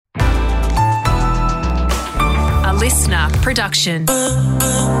listener production. Brooke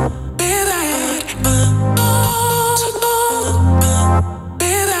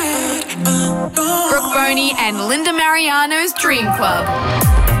Boney and Linda Mariano's Dream Club.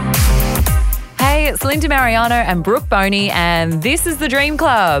 Hey, it's Linda Mariano and Brooke Boney, and this is the Dream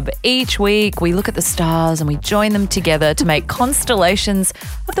Club. Each week we look at the stars and we join them together to make constellations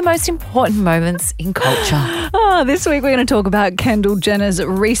of the most important moments in culture. This week we're going to talk about Kendall Jenner's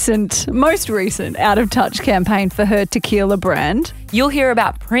most recent Out of Touch campaign for her tequila brand. You'll hear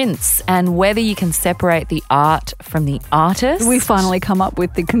about Prince and whether you can separate the art from the artist. We finally come up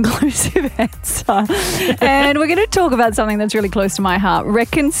with the conclusive answer. And we're going to talk about something that's really close to my heart,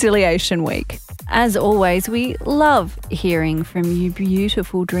 Reconciliation Week. As always, we love hearing from you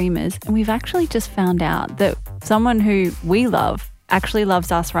beautiful dreamers, and we've actually just found out that someone who we love actually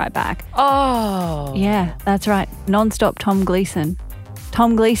loves us right back. Oh. Yeah, that's right. Non-stop Tom Gleeson.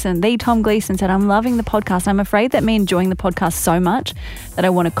 Tom Gleeson said, I'm loving the podcast. I'm afraid that me enjoying the podcast so much that I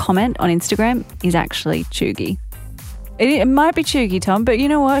want to comment on Instagram is actually chuggy. It might be chuggy, Tom, but you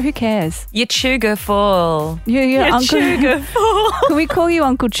know what? Who cares? You're chuggerful. You're Uncle chuggerful. Can we call you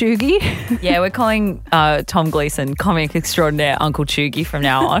Uncle Chuggy? Yeah, we're calling Tom Gleeson comic extraordinaire Uncle Chuggy from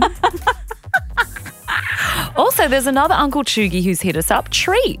now on. Also, there's another Uncle Chuggy who's hit us up.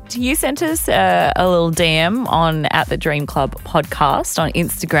 Treat. You sent us a little DM on at the Dream Club podcast on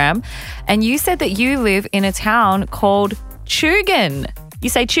Instagram, and you said that you live in a town called Chugan. You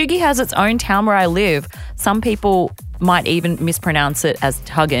say Chuggy has its own town where I live. Some people might even mispronounce it as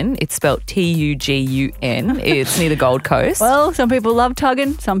Tuggen. It's spelled Tugun. It's near the Gold Coast. Well, some people love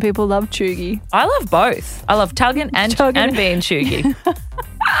Tuggen, some people love Chuggy. I love both. I love Tuggen and being Chuggy.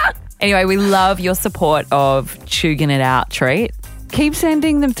 Anyway, we love your support of chugging it out, Treat. Keep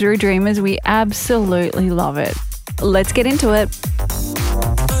sending them through, dreamers. We absolutely love it. Let's get into it.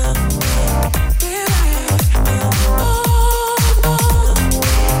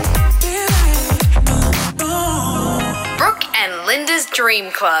 Brooke and Linda's Dream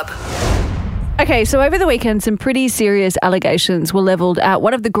Club. Okay, so over the weekend, some pretty serious allegations were levelled at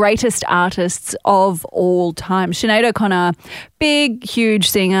one of the greatest artists of all time. Sinead O'Connor, big, huge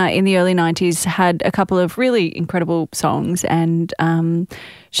singer in the early 90s, had a couple of really incredible songs, and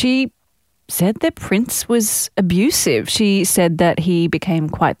she said that Prince was abusive. She said that he became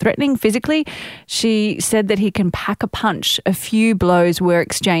quite threatening physically. She said that he can pack a punch. A few blows were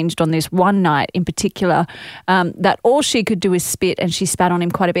exchanged on this one night in particular, that all she could do is spit, and she spat on him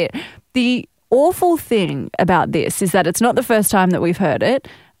quite a bit. The awful thing about this is that it's not the first time that we've heard it.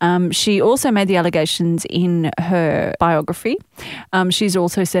 She also made the allegations in her biography. She's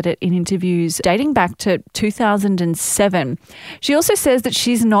also said it in interviews dating back to 2007. She also says that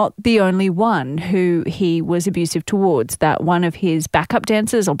she's not the only one who he was abusive towards, that one of his backup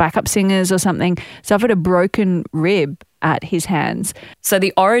dancers or backup singers or something suffered a broken rib at his hands. So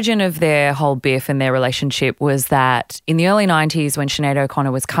the origin of their whole biff and their relationship was that in the early 90s, when Sinead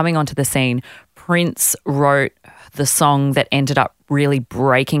O'Connor was coming onto the scene, Prince wrote the song that ended up really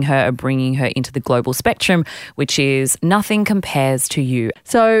breaking her or bringing her into the global spectrum, which is Nothing Compares to You.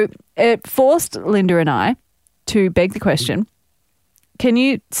 So it forced Linda and I to beg the question, can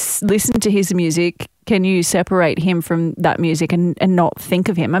you listen to his music? Can you separate him from that music and not think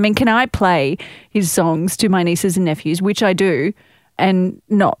of him? I mean, can I play his songs to my nieces and nephews, which I do, and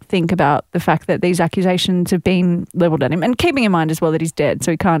not think about the fact that these accusations have been levelled at him? And keeping in mind as well that he's dead,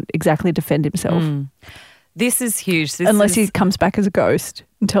 so he can't exactly defend himself. This is huge. Unless he comes back as a ghost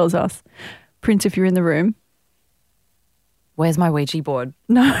and tells us, Prince, if you're in the room. Where's my Ouija board?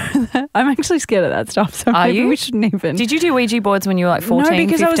 No, I'm actually scared of that stuff, so maybe we shouldn't even. Did you do Ouija boards when you were like 14, No,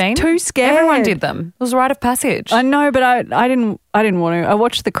 because 15? I was too scared. Everyone did them. It was a rite of passage. I know, but I didn't want to. I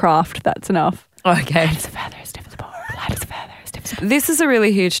watched The Craft, that's enough. Okay. Light as a feather, stiff as a board. Light as a feather, stiff as a board. This is a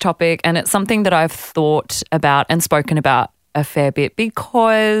really huge topic, and it's something that I've thought about and spoken about a fair bit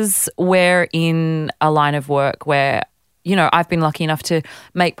because we're in a line of work where, you know, I've been lucky enough to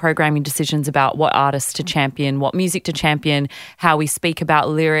make programming decisions about what artists to champion, what music to champion, how we speak about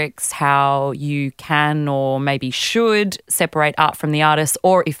lyrics, how you can or maybe should separate art from the artist,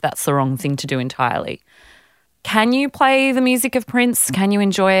 or if that's the wrong thing to do entirely. Can you play the music of Prince? Can you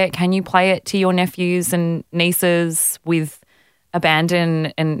enjoy it? Can you play it to your nephews and nieces with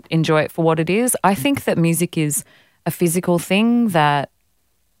abandon and enjoy it for what it is? I think that music is a physical thing that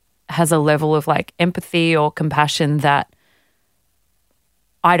has a level of like empathy or compassion that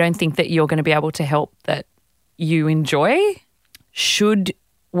I don't think that you're going to be able to help that you enjoy. Should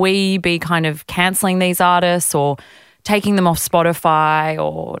we be kind of cancelling these artists or taking them off Spotify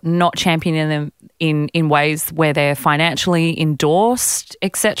or not championing them in ways where they're financially endorsed,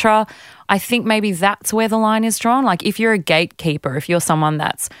 etc. I think maybe that's where the line is drawn. Like if you're a gatekeeper, if you're someone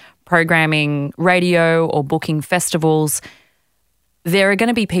that's programming radio or booking festivals, there are going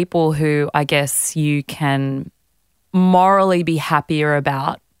to be people who I guess you can morally be happier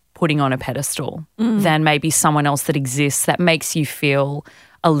about putting on a pedestal than maybe someone else that exists that makes you feel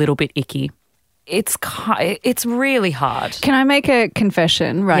a little bit icky. It's really hard. Can I make a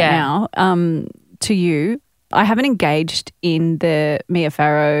confession now to you? I haven't engaged in the Mia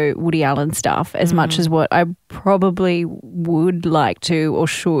Farrow, Woody Allen stuff as much as what I probably would like to or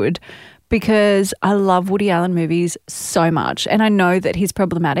should, because I love Woody Allen movies so much and I know that he's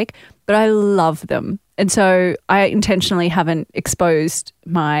problematic, but I love them. And so I intentionally haven't exposed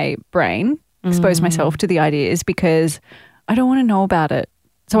my brain, exposed myself to the ideas because I don't want to know about it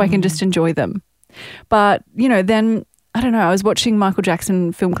so I can just enjoy them. But, then, I don't know, I was watching Michael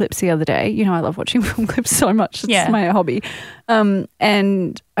Jackson film clips the other day. I love watching film clips so much. It's my hobby.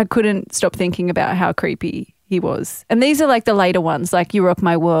 And I couldn't stop thinking about how creepy he was. And these are like the later ones, like You Rock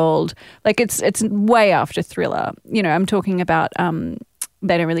My World. Like it's way after Thriller. I'm talking about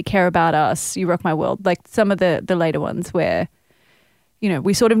They Don't Really Care About Us, You Rock My World. Like some of the later ones where,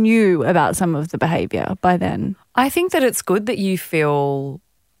 we sort of knew about some of the behaviour by then. I think that it's good that you feel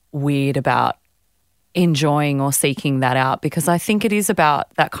weird about enjoying or seeking that out, because I think it is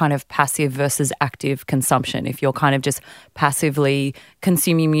about that kind of passive versus active consumption. If you're kind of just passively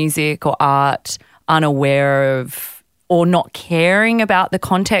consuming music or art, unaware of or not caring about the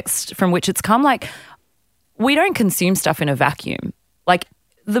context from which it's come, like we don't consume stuff in a vacuum. Like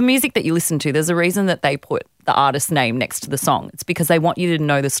the music that you listen to, there's a reason that they put the artist's name next to the song. It's because they want you to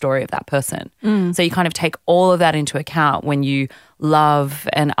know the story of that person. So you kind of take all of that into account when you love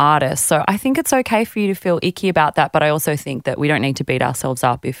an artist. So I think it's okay for you to feel icky about that, but I also think that we don't need to beat ourselves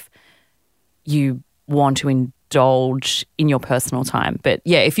up if you want to indulge in your personal time. But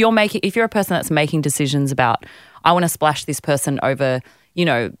yeah, if you're a person that's making decisions about, I want to splash this person over,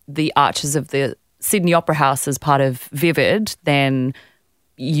 the arches of the Sydney Opera House as part of Vivid, then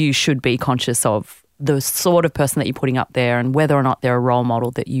you should be conscious of the sort of person that you're putting up there and whether or not they're a role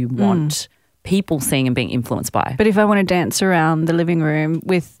model that you want people seeing and being influenced by. But if I want to dance around the living room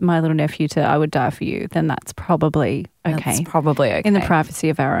with my little nephew to I Would Die For You, then that's probably okay. That's probably okay. In the privacy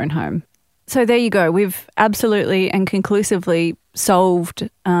of our own home. So there you go. We've absolutely and conclusively solved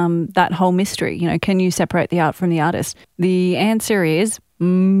that whole mystery. Can you separate the art from the artist? The answer is, I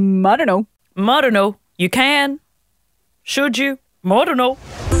don't know. I don't know. You can. Should you? I don't know.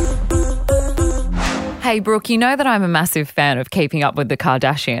 Hey, Brooke, you know that I'm a massive fan of Keeping Up with the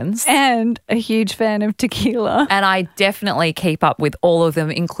Kardashians. And a huge fan of tequila. And I definitely keep up with all of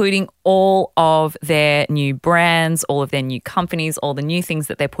them, including all of their new brands, all of their new companies, all the new things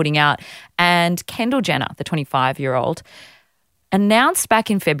that they're putting out. And Kendall Jenner, the 25-year-old, announced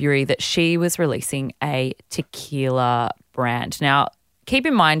back in February that she was releasing a tequila brand. Now, keep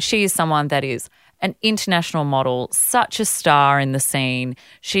in mind, she is someone that is an international model, such a star in the scene.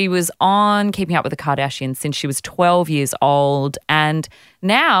 She was on Keeping Up with the Kardashians since she was 12 years old and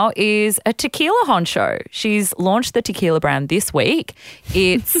now is a tequila honcho. She's launched the tequila brand this week.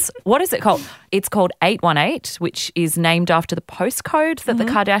 It's, what is it called? It's called 818, which is named after the postcode that the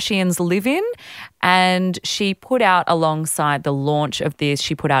Kardashians live in. And she put out, alongside the launch of this,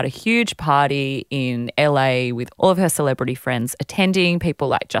 she put out a huge party in LA with all of her celebrity friends attending, people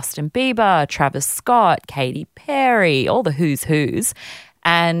like Justin Bieber, Travis Scott, Katy Perry, all the who's who's.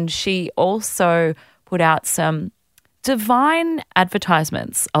 And she also put out some divine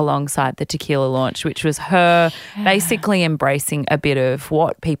advertisements alongside the tequila launch, which was her basically embracing a bit of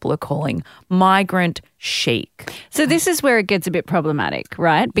what people are calling migrant chic. So this is where it gets a bit problematic,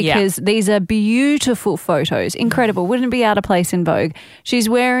 right? Because these are beautiful photos, incredible. Wouldn't it be out of place in Vogue? She's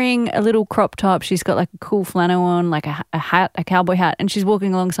wearing a little crop top. She's got like a cool flannel on, like a hat, a cowboy hat, and she's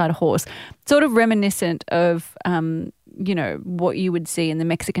walking alongside a horse. Sort of reminiscent of what you would see in the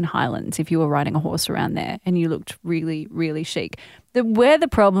Mexican highlands if you were riding a horse around there and you looked really, really chic. Where the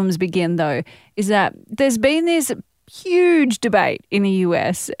problems begin, though, is that there's been this huge debate in the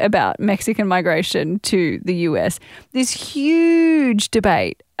US about Mexican migration to the US. This huge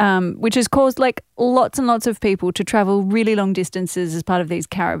debate, which has caused like lots and lots of people to travel really long distances as part of these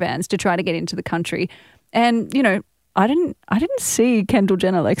caravans to try to get into the country. And, I didn't see Kendall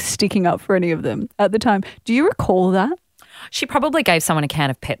Jenner like sticking up for any of them at the time. Do you recall that? She probably gave someone a can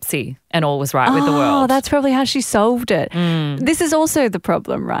of Pepsi and all was right with the world. Oh, that's probably how she solved it. This is also the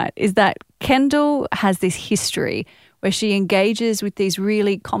problem, right, is that Kendall has this history where she engages with these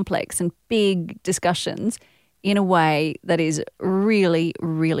really complex and big discussions in a way that is really,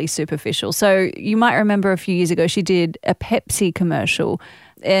 really superficial. So you might remember a few years ago she did a Pepsi commercial,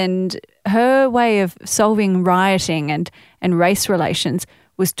 and her way of solving rioting and race relations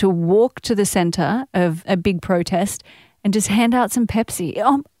was to walk to the centre of a big protest and just hand out some Pepsi.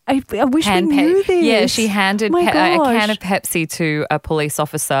 I wish we knew this. Yeah, she handed a gosh. can of Pepsi to a police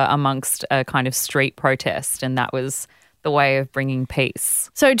officer amongst a kind of street protest, and that was the way of bringing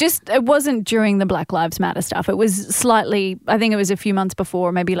peace. So it wasn't during the Black Lives Matter stuff. It was slightly, I think it was a few months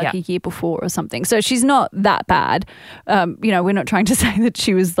before, maybe like a year before or something. So she's not that bad. We're not trying to say that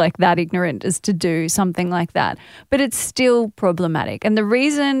she was like that ignorant as to do something like that. But it's still problematic. And the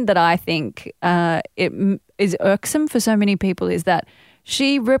reason that I think it is irksome for so many people is that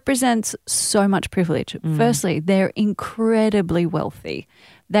she represents so much privilege. Firstly, they're incredibly wealthy.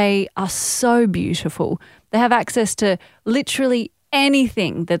 They are so beautiful. They have access to literally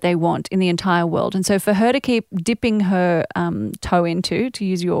anything that they want in the entire world. And so for her to keep dipping her toe into, to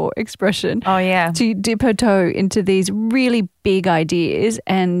use your expression, to dip her toe into these really big ideas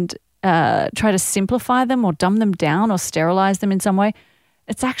and try to simplify them or dumb them down or sterilize them in some way,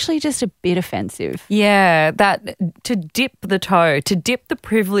 it's actually just a bit offensive. Yeah, that to dip the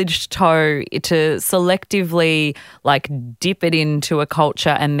privileged toe, to selectively like dip it into a culture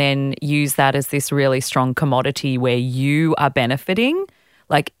and then use that as this really strong commodity where you are benefiting.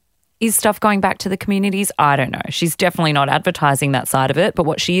 Like, is stuff going back to the communities? I don't know. She's definitely not advertising that side of it, but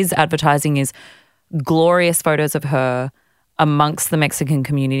what she is advertising is glorious photos of her amongst the Mexican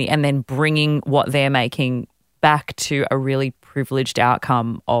community and then bringing what they're making back to a really privileged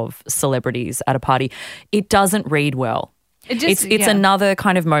outcome of celebrities at a party. It doesn't read well. It's another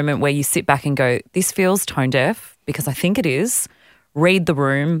kind of moment where you sit back and go, this feels tone deaf, because I think it is. Read the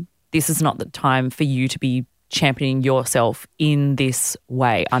room. This is not the time for you to be championing yourself in this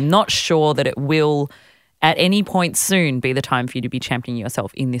way. I'm not sure that it will at any point soon be the time for you to be championing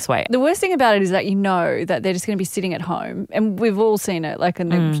yourself in this way. The worst thing about it is that you know that they're just going to be sitting at home, and we've all seen it, like in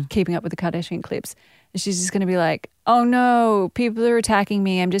the Keeping Up with the Kardashian clips. And she's just going to be like, oh no, people are attacking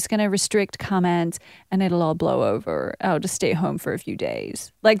me. I'm just going to restrict comments and it'll all blow over. I'll just stay home for a few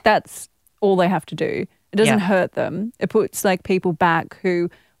days. Like, that's all they have to do. It doesn't hurt them. It puts like people back who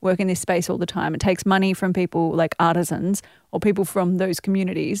work in this space all the time. It takes money from people like artisans or people from those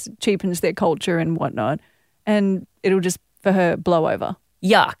communities, cheapens their culture and whatnot. And it'll just, for her, blow over.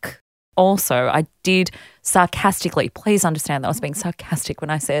 Yuck. Also, I did sarcastically, please understand that I was being sarcastic when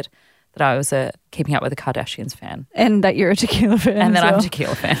I said that I was a Keeping Up with the Kardashians fan. And that you're a tequila fan. And that I'm a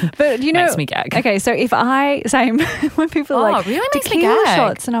tequila fan. But you know, makes me gag. Okay, so if when people are like, really makes me tequila gag.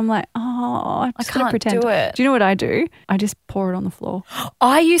 shots, and I'm like, I'm just going to pretend. do it. Do you know what I do? I just pour it on the floor.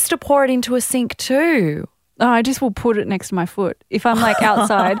 I used to pour it into a sink too. Oh, I just will put it next to my foot. If I'm like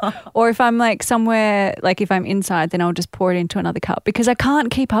outside or if I'm like somewhere, like if I'm inside, then I'll just pour it into another cup because I can't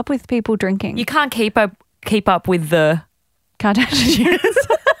keep up with people drinking. You can't keep up with the Kardashians.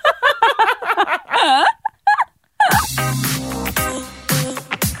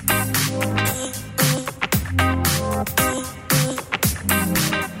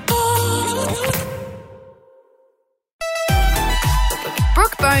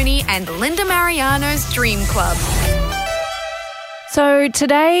 Brooke Boney and Linda Mariano's Dream Club. So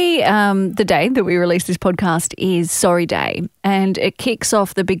today, the day that we release this podcast is Sorry Day, and it kicks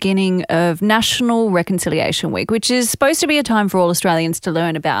off the beginning of National Reconciliation Week, which is supposed to be a time for all Australians to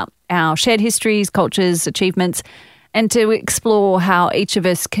learn about our shared histories, cultures, achievements, and to explore how each of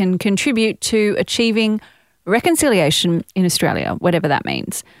us can contribute to achieving reconciliation in Australia, whatever that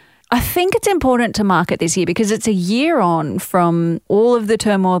means. I think it's important to mark it this year because it's a year on from all of the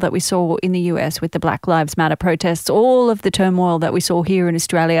turmoil that we saw in the US with the Black Lives Matter protests, all of the turmoil that we saw here in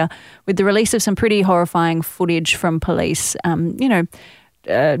Australia with the release of some pretty horrifying footage from police,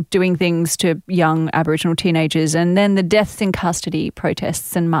 doing things to young Aboriginal teenagers, and then the deaths in custody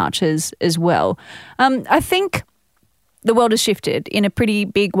protests and marches as well. I think the world has shifted in a pretty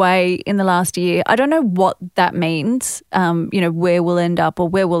big way in the last year. I don't know what that means, where we'll end up or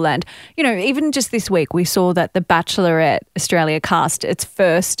where we'll land. You know, even just this week, we saw that The Bachelorette Australia cast its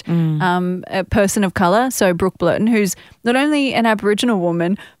first person of colour, so Brooke Blurton, who's not only an Aboriginal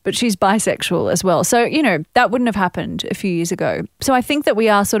woman, but she's bisexual as well. So, you know, that wouldn't have happened a few years ago. So I think that we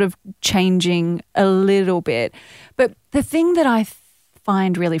are sort of changing a little bit. But the thing that I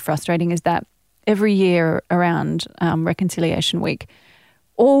find really frustrating is that every year around Reconciliation Week,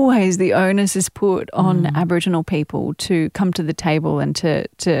 always the onus is put on Aboriginal people to come to the table and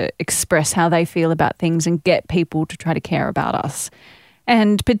to express how they feel about things and get people to try to care about us.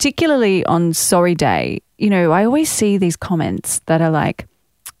 And particularly on Sorry Day, you know, I always see these comments that are like,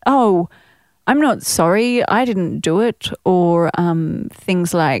 oh, I'm not sorry, I didn't do it, or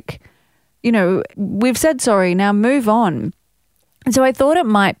things like, we've said sorry, now move on. And so I thought it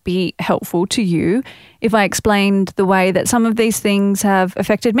might be helpful to you if I explained the way that some of these things have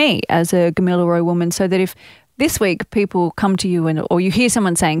affected me as a Gamilaroi woman, so that if this week people come to you or you hear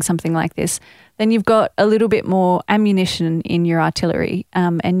someone saying something like this, then you've got a little bit more ammunition in your artillery,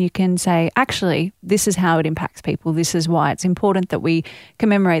 and you can say, actually, this is how it impacts people. This is why it's important that we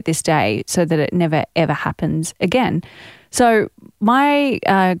commemorate this day so that it never, ever happens again. So my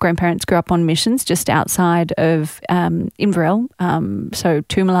grandparents grew up on missions just outside of Inverell, so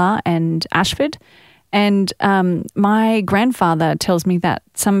Toomala and Ashford. And my grandfather tells me that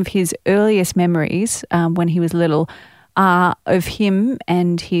some of his earliest memories when he was little are of him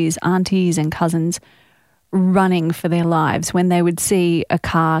and his aunties and cousins running for their lives when they would see a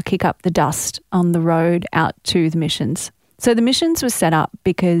car kick up the dust on the road out to the missions. So the missions was set up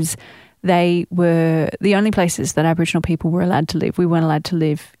because they were the only places that Aboriginal people were allowed to live. We weren't allowed to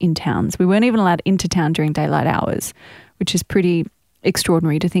live in towns. We weren't even allowed into town during daylight hours, which is pretty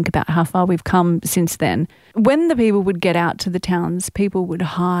extraordinary to think about how far we've come since then. When the people would get out to the towns, people would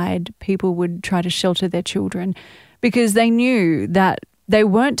hide, people would try to shelter their children because they knew that they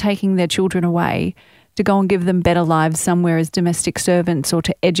weren't taking their children away to go and give them better lives somewhere as domestic servants or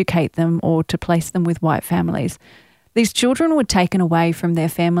to educate them or to place them with white families. These children were taken away from their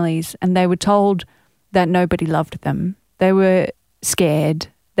families and they were told that nobody loved them. They were scared,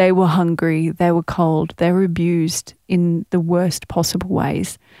 they were hungry, they were cold, they were abused in the worst possible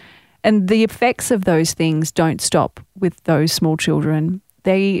ways. And the effects of those things don't stop with those small children.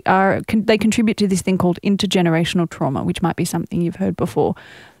 They contribute to this thing called intergenerational trauma, which might be something you've heard before.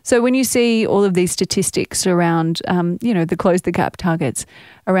 So when you see all of these statistics around, the close the gap targets,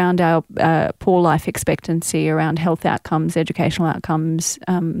 around our poor life expectancy, around health outcomes, educational outcomes,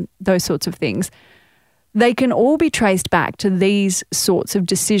 those sorts of things, they can all be traced back to these sorts of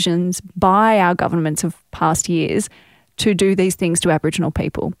decisions by our governments of past years to do these things to Aboriginal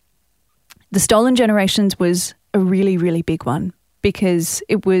people. The Stolen Generations was a really, really big one because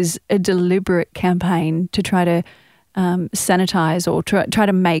it was a deliberate campaign to try to sanitise or try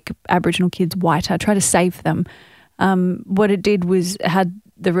to make Aboriginal kids whiter, try to save them. What it did was had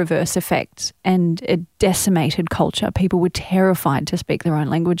the reverse effect and it decimated culture. People were terrified to speak their own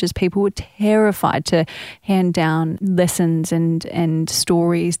languages. People were terrified to hand down lessons and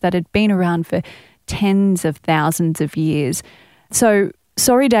stories that had been around for tens of thousands of years. So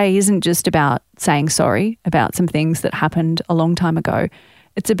Sorry Day isn't just about saying sorry about some things that happened a long time ago.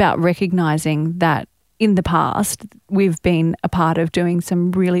 It's about recognising that in the past, we've been a part of doing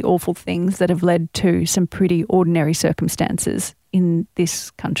some really awful things that have led to some pretty ordinary circumstances in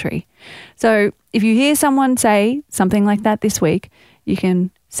this country. So if you hear someone say something like that this week, you can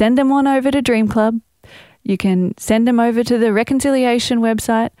send them on over to Dream Club. You can send them over to the Reconciliation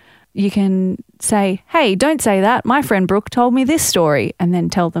website. You can say, hey, don't say that. My friend Brooke told me this story, and then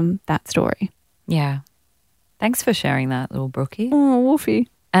tell them that story. Yeah. Thanks for sharing that, little Brookie. Oh, Wolfie.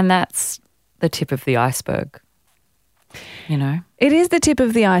 And that's the tip of the iceberg, It is the tip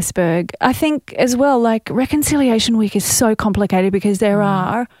of the iceberg. I think as well, like Reconciliation Week is so complicated because there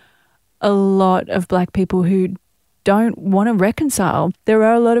are a lot of Black people who don't want to reconcile. There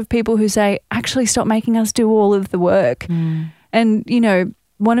are a lot of people who say, actually stop making us do all of the work. And,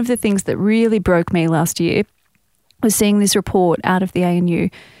 one of the things that really broke me last year was seeing this report out of the ANU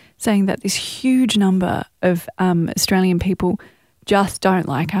saying that this huge number of Australian people just don't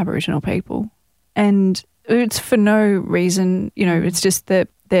like Aboriginal people. And it's for no reason, it's just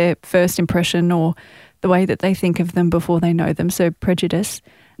their first impression or the way that they think of them before they know them. So prejudice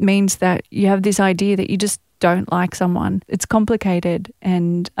means that you have this idea that you just don't like someone. It's complicated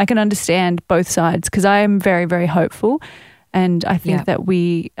and I can understand both sides because I am very, very hopeful. And I think that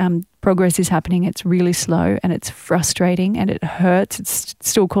progress is happening. It's really slow and it's frustrating and it hurts. It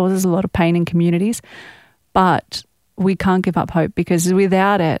still causes a lot of pain in communities. But we can't give up hope because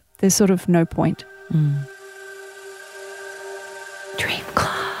without it, there's sort of no point. Dream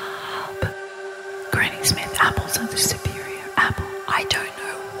Club. Granny Smith apples are the superior apple. I don't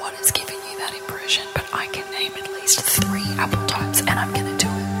know what is giving you that impression, but I can name at least 3 apple types and I'm going to do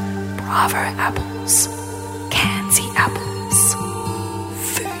it. Bravo apples, Kanzi apples,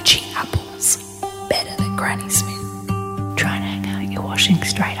 Fuji apples. Better than Granny Smith. Try and hang out your washing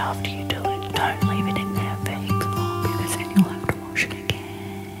straight after you do it. Don't leave it in there for heaps long because then you'll have to wash it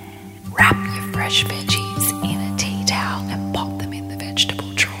again. Wrap your fresh veggies in a tea towel and pop them in the vegetable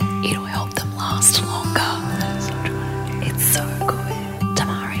drawer. It'll help them last longer. It's so good.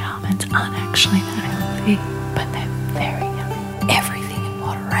 Tamari almonds aren't actually that healthy, but they're very yummy. Everything in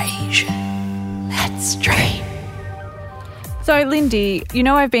moderation. Just dream. So, Lindy, you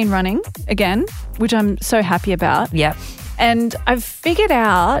know I've been running again, which I'm so happy about. Yep. And I've figured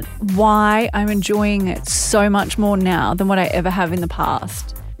out why I'm enjoying it so much more now than what I ever have in the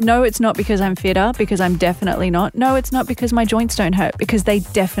past. No, it's not because I'm fitter, because I'm definitely not. No, it's not because my joints don't hurt, because they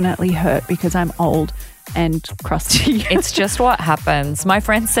definitely hurt because I'm old and crusty. It's just what happens. My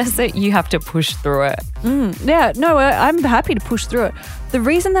friend says that you have to push through it. Yeah, no, I'm happy to push through it. The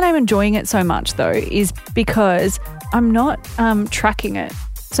reason that I'm enjoying it so much, though, is because I'm not tracking it.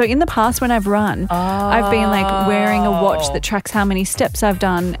 So in the past when I've run, I've been like wearing a watch that tracks how many steps I've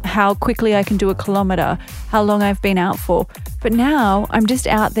done, how quickly I can do a kilometre, how long I've been out for. But now I'm just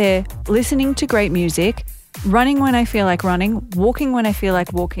out there listening to great music, running when I feel like running, walking when I feel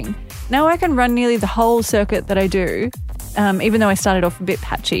like walking. Now I can run nearly the whole circuit that I do, even though I started off a bit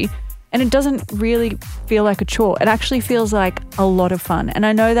patchy. And it doesn't really feel like a chore. It actually feels like a lot of fun. And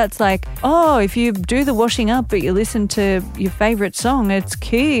I know that's like, oh, if you do the washing up but you listen to your favourite song, it's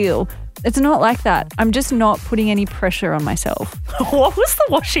cool. It's not like that. I'm just not putting any pressure on myself. What was the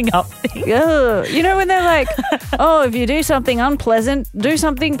washing up thing? Ugh. You know when they're like, oh, if you do something unpleasant, do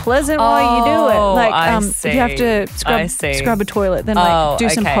something pleasant while you do it. Like if you have to scrub a toilet, then like do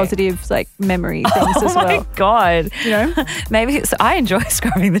some positive like memory things as well. Oh my God. You know? Maybe I enjoy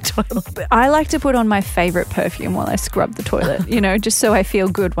scrubbing the toilet. I like to put on my favourite perfume while I scrub the toilet, you know, just so I feel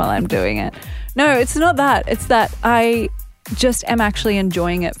good while I'm doing it. No, it's not that. It's that I just am actually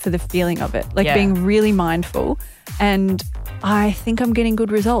enjoying it for the feeling of it, like being really mindful, and I think I'm getting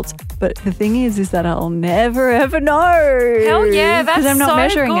good results. But the thing is that I'll never ever know. Hell yeah, that's I'm not so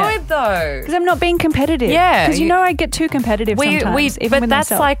measuring good though. Because I'm not being competitive. Yeah, because you know I get too competitive sometimes. Even but with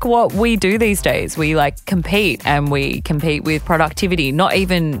that's myself. like what we do these days. We like compete, and we compete with productivity. Not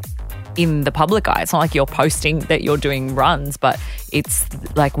even in the public eye. It's not like you're posting that you're doing runs, but it's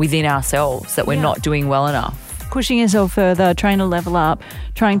like within ourselves that we're not doing well enough. Pushing yourself further, trying to level up,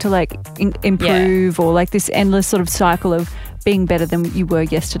 trying to like improve, or like this endless sort of cycle of being better than you were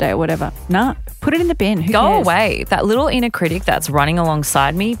yesterday or whatever. Nah, put it in the bin. Who Go cares? away. That little inner critic that's running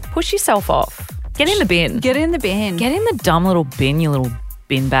alongside me, push yourself off. Get in the bin. Get in the bin. Get in the dumb little bin, you little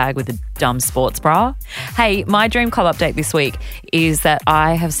bin bag with a dumb sports bra. Hey, my dream club update this week is that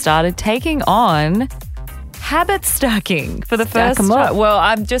I have started taking on habit stacking for the first time. Well,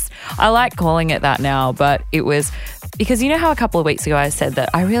 I like calling it that now, but it was because you know how a couple of weeks ago I said that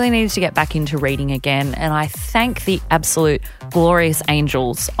I really needed to get back into reading again, and I thank the absolute glorious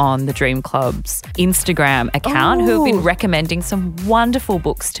angels on the Dream Club's Instagram account who have been recommending some wonderful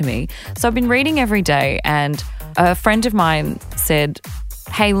books to me. So I've been reading every day, and a friend of mine said,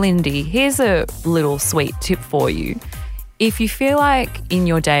 hey, Lindy, here's a little sweet tip for you. If you feel like in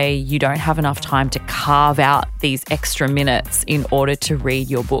your day you don't have enough time to carve out these extra minutes in order to read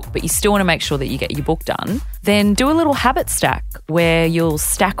your book, but you still want to make sure that you get your book done, then do a little habit stack where you'll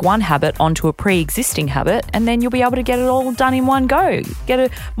stack one habit onto a pre-existing habit, and then you'll be able to get it all done in one go.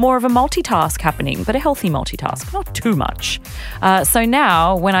 Get more of a multitask happening, but a healthy multitask, not too much. So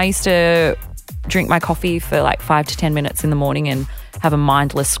now when I used to drink my coffee for like 5 to 10 minutes in the morning and have a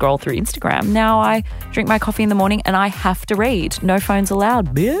mindless scroll through Instagram, now I drink my coffee in the morning and I have to read. No phones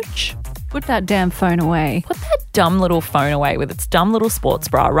allowed, bitch. Put that damn phone away. Put that dumb little phone away with its dumb little sports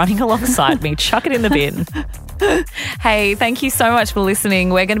bra running alongside me. Chuck it in the bin. Hey, thank you so much for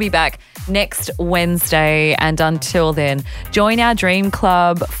listening. We're going to be back next Wednesday. And until then, join our Dream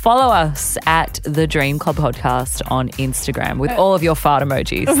Club. Follow us at the Dream Club Podcast on Instagram with all of your fart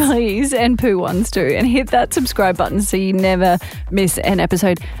emojis. Please, and poo ones too. And hit that subscribe button so you never miss an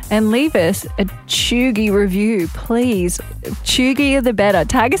episode. And leave us a chuggy review, please. Chuggier the better.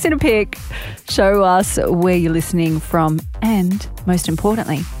 Tag us in a pic. Show us where you're listening from. And most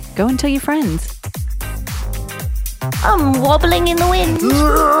importantly, go and tell your friends. I'm wobbling in the wind.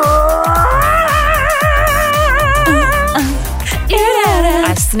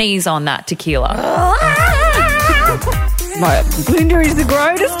 I sneeze on that tequila. Linda is the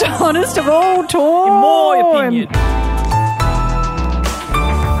greatest, honest of all time. In my opinion.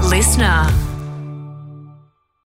 Listener.